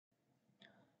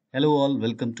Hello all,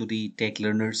 welcome to the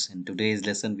Techlearners. In today's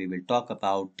lesson, we will talk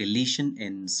about deletion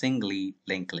in singly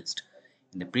linked list.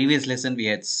 In the previous lesson, we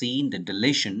had seen the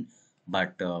deletion,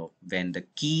 but when the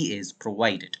key is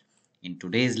provided. In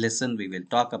today's lesson, we will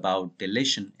talk about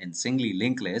deletion in singly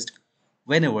linked list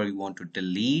whenever we want to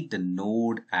delete the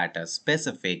node at a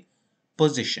specific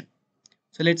position.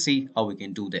 So let's see how we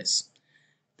can do this.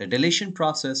 The deletion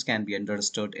process can be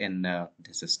understood in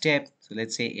this step. So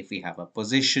let's say if we have a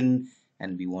position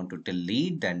and we want to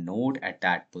delete the node at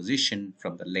that position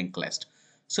from the linked list.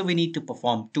 So we need to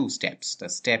perform two steps,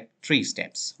 three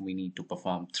steps. We need to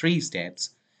perform three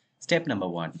steps. Step number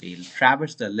one, we'll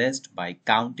traverse the list by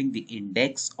counting the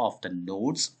index of the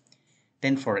nodes.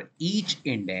 Then for each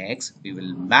index, we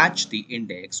will match the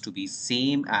index to be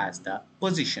same as the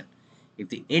position. If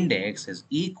the index is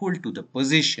equal to the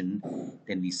position,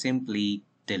 then we simply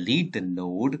delete the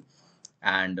node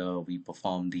and we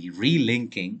perform the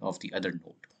relinking of the other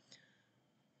node.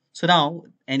 So now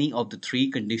any of the three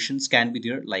conditions can be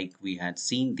there, like we had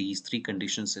seen these three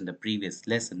conditions in the previous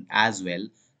lesson as well.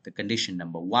 The condition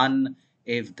number one,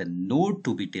 if the node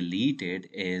to be deleted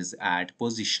is at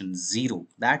position 0,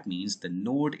 that means the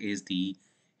node is the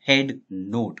head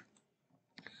node.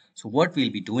 So what we'll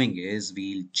be doing is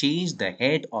we'll change the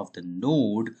head of the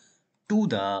node to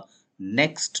the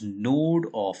next node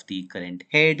of the current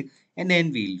head, and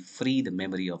then we'll free the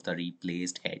memory of the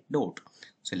replaced head node.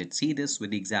 So let's see this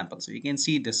with the example. So you can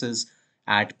see this is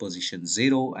at position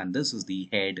 0 and this is the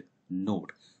head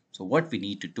node. So what we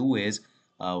need to do is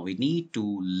we need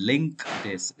to link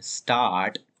this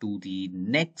start to the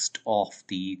next of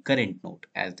the current node,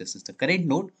 as this is the current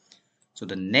node. So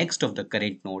the next of the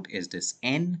current node is this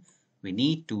n. We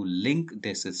need to link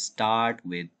this start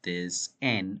with this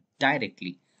n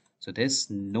directly. So this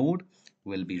node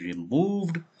will be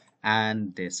removed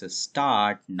and this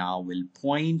start now will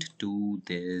point to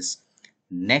this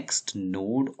next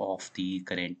node of the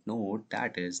current node,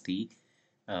 that is the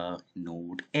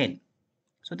node n.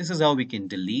 So this is how we can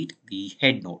delete the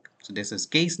head node. So this is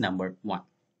case number one.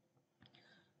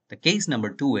 The case number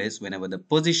two is whenever the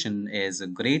position is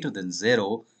greater than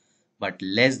 0 but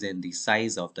less than the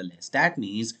size of the list. That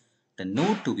means the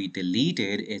node to be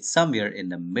deleted is somewhere in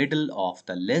the middle of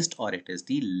the list, or it is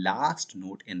the last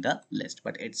node in the list,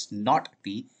 but it's not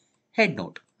the head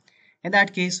node. In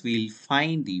that case, we'll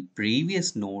find the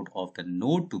previous node of the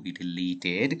node to be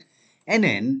deleted, and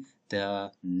then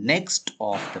the next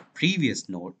of the previous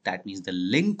node, that means the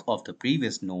link of the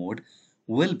previous node,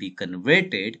 will be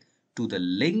converted to the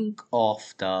link of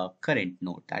the current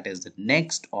node, that is the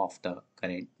next of the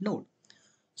current node.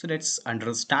 So let's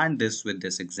understand this with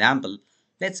this example.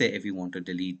 Let's say if you want to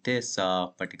delete this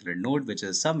particular node which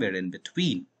is somewhere in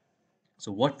between.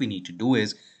 So what we need to do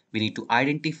is we need to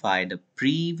identify the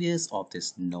previous of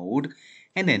this node,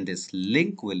 and then this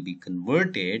link will be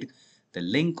converted. The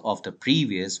link of the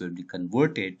previous will be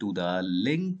converted to the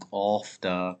link of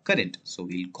the current. So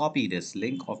we'll copy this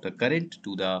link of the current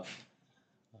to the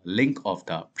link of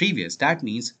the previous. That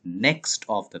means next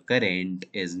of the current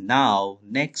is now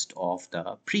next of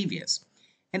the previous.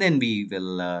 And then we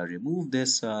will remove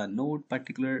this node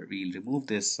particular. We'll remove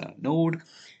this node.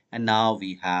 And now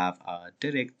we have a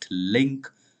direct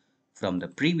link from the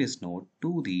previous node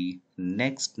to the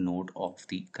next node of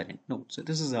the current node. So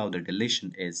this is how the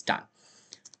deletion is done.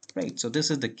 Right, so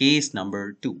this is the case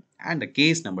number 2. And the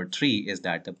case number 3 is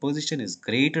that the position is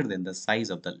greater than the size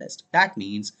of the list. That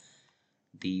means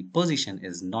the position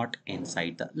is not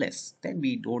inside the list. Then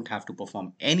we don't have to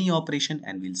perform any operation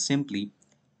and we'll simply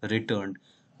return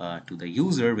to the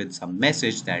user with some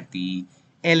message that the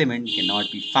element cannot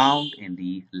be found in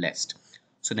the list.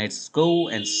 So let's go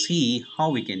and see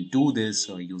how we can do this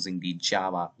using the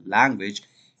Java language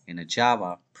in a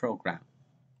Java program.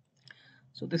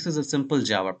 So this is a simple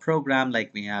Java program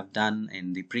like we have done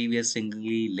in the previous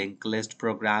singly linked list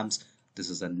programs. This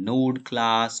is a node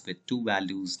class with two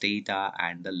values, data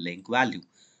and the link value.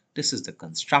 This is the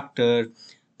constructor,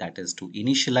 that is to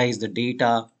initialize the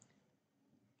data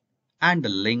and the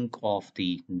link of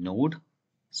the node.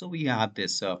 So we have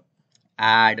this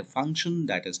add function,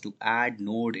 that is to add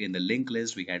node in the linked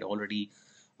list. We had already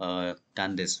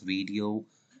done this video.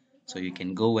 So you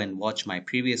can go and watch my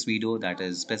previous video that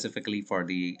is specifically for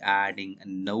the adding a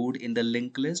node in the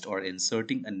linked list or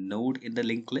inserting a node in the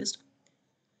linked list.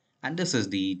 And this is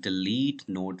the delete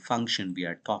node function we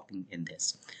are talking in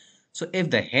this. So if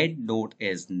the head node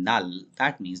is null,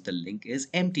 that means the link is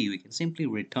empty. We can simply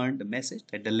return the message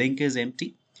that the link is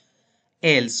empty.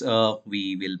 Else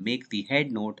we will make the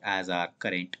head node as our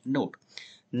current node.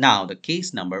 Now the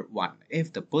case number 1,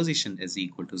 if the position is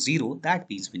equal to 0, that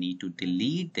means we need to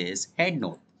delete this head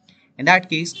node. In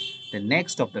that case, the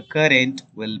next of the current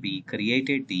will be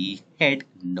created the head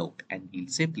node and we'll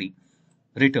simply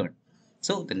return.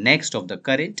 So the next of the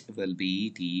current will be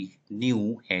the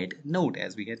new head node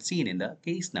as we had seen in the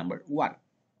case number 1.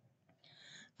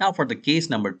 Now for the case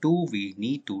number 2, we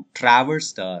need to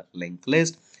traverse the linked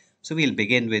list. So we'll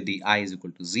begin with the I is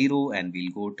equal to 0 and we'll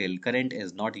go till current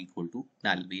is not equal to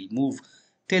null. We'll move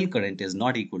till current is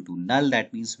not equal to null.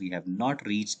 That means we have not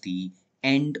reached the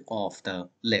end of the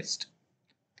list.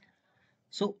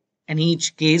 So in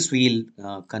each case, we'll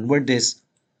convert this.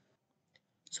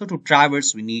 So to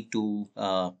traverse, we need to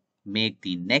make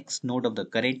the next node of the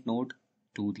current node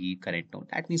to the current node.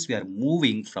 That means we are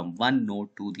moving from one node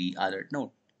to the other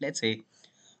node. Let's say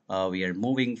we are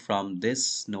moving from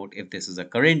this node. If this is a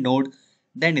current node,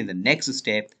 then in the next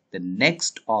step, the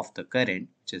next of the current,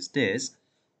 which is this,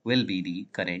 will be the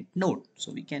current node.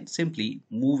 So we can simply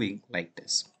moving like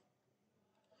this.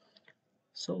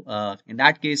 So in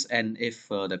that case, and if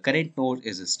the current node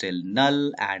is still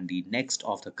null and the next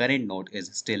of the current node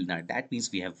is still null, that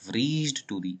means we have reached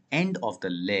to the end of the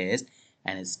list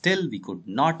and still we could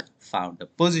not found the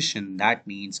position. That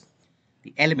means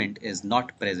the element is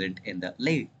not present in the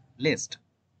list.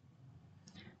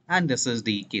 And this is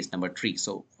the case number 3.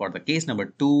 So for the case number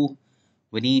 2,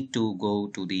 we need to go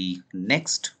to the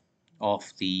next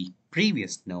of the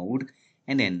previous node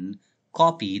and then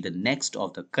copy the next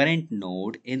of the current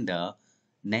node in the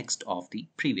next of the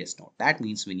previous node. That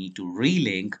means we need to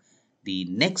relink the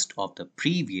next of the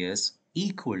previous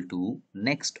equal to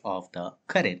next of the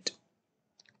current.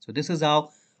 So this is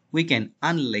how we can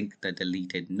unlink the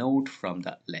deleted node from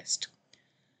the list.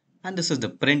 And this is the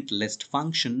print list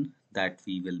function that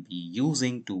we will be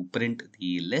using to print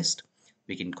the list.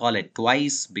 We can call it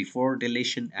twice, before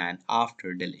deletion and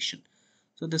after deletion.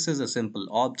 So this is a simple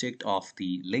object of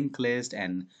the linked list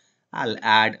and I'll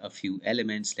add a few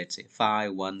elements, let's say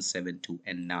 5, 1, 7, 2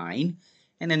 and 9.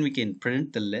 And then we can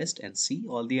print the list and see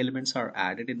all the elements are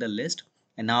added in the list.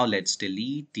 And now let's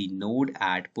delete the node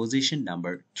at position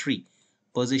number 3.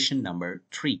 Position number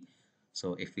 3.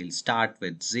 So if we'll start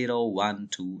with 0, 1,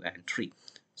 2 and 3.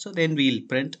 So then we'll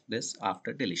print this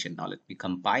after deletion. Now let me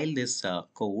compile this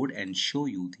code and show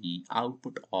you the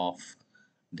output of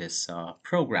this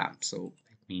program. So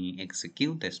let me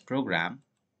execute this program.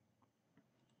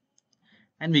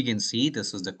 And we can see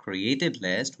this is the created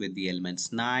list with the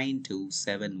elements 9, 2,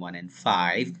 7, 1 and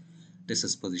 5. This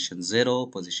is position 0,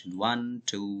 position 1,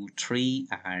 2, 3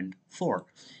 and 4.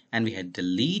 And we had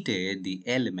deleted the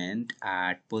element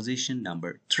at position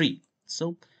number 3.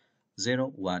 So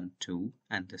 0, 1, 2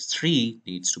 and this 3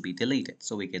 needs to be deleted.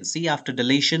 So we can see after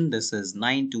deletion this is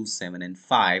 9, 2, 7 and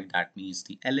 5. That means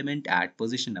the element at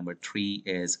position number 3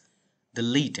 is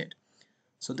deleted.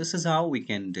 So this is how we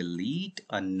can delete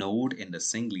a node in the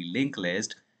singly linked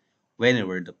list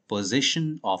whenever the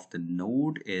position of the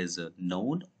node is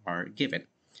known or given.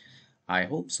 I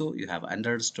hope so you have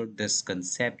understood this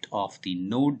concept of the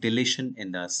node deletion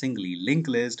in the singly linked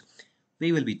list.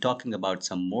 We will be talking about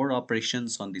some more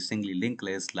operations on the singly linked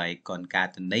list like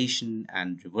concatenation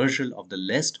and reversal of the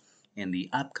list in the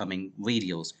upcoming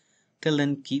videos. Till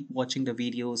then, keep watching the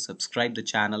videos, subscribe the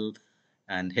channel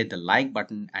and hit the like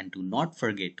button and do not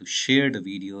forget to share the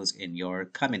videos in your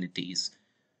communities.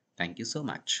 Thank you so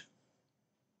much.